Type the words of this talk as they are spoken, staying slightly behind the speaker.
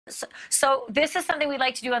So this is something we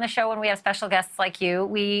like to do on the show when we have special guests like you.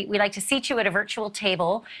 We like to seat you at a virtual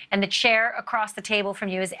table, and the chair across the table from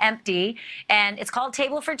you is empty, and it's called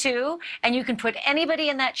Table for Two, and you can put anybody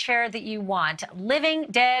in that chair that you want, living,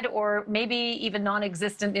 dead, or maybe even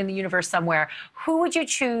non-existent in the universe somewhere. Who would you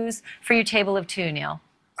choose for your table of two, Neil?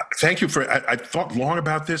 Thank you for, I thought long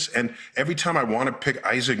about this, and every time I want to pick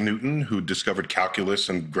Isaac Newton, who discovered calculus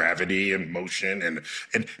and gravity and motion,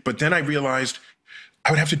 but then I realized I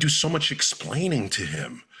would have to do so much explaining to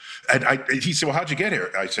him. And he said, well, how'd you get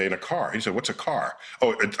here? I say, in a car. He said, what's a car?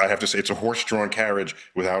 Oh, I have to say, it's a horse-drawn carriage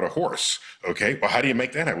without a horse. Okay, well, how do you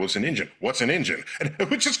make that? Well, it's an engine. What's an engine? And it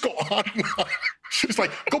would just go on and on. It's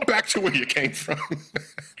like, go back to where you came from.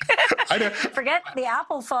 Forget the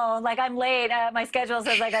Apple phone. Like, I'm late. My schedule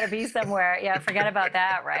says I got to be somewhere. Yeah, forget about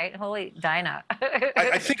that, right? Holy Dinah.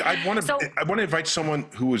 I think I want to invite someone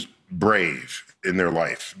who was brave in their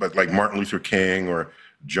life, but like Martin Luther King or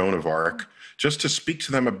Joan of Arc, just to speak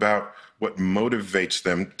to them about what motivates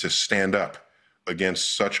them to stand up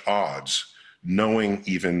against such odds, knowing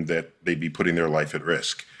even that they'd be putting their life at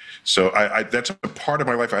risk. So that's a part of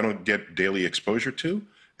my life I don't get daily exposure to,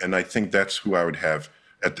 and I think that's who I would have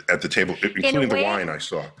at the table, including the wine I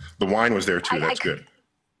saw. The wine was there too. That's good.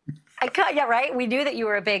 Yeah, right. We knew that you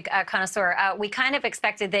were a big connoisseur. We kind of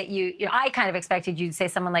expected that I kind of expected you'd say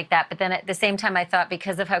someone like that. But then at the same time, I thought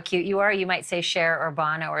because of how cute you are, you might say Cher or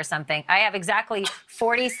Bono or something. I have exactly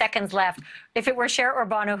 40 seconds left. If it were Cher or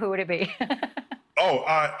Bono, who would it be?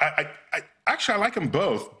 Actually, I like them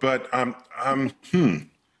both. But I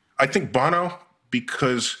think Bono,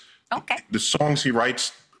 because the songs he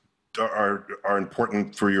writes are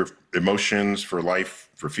important for your emotions, for life,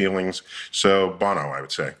 for feelings. So Bono, I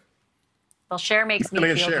would say. Well, Cher makes me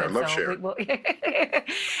feel Cher. good. Love so Cher.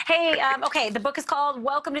 Hey, okay, the book is called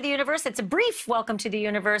Welcome to the Universe. It's a brief welcome to the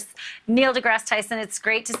universe. Neil deGrasse Tyson, it's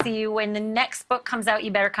great to see you. When the next book comes out,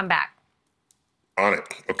 you better come back. On it.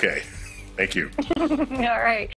 Okay. Thank you. All right.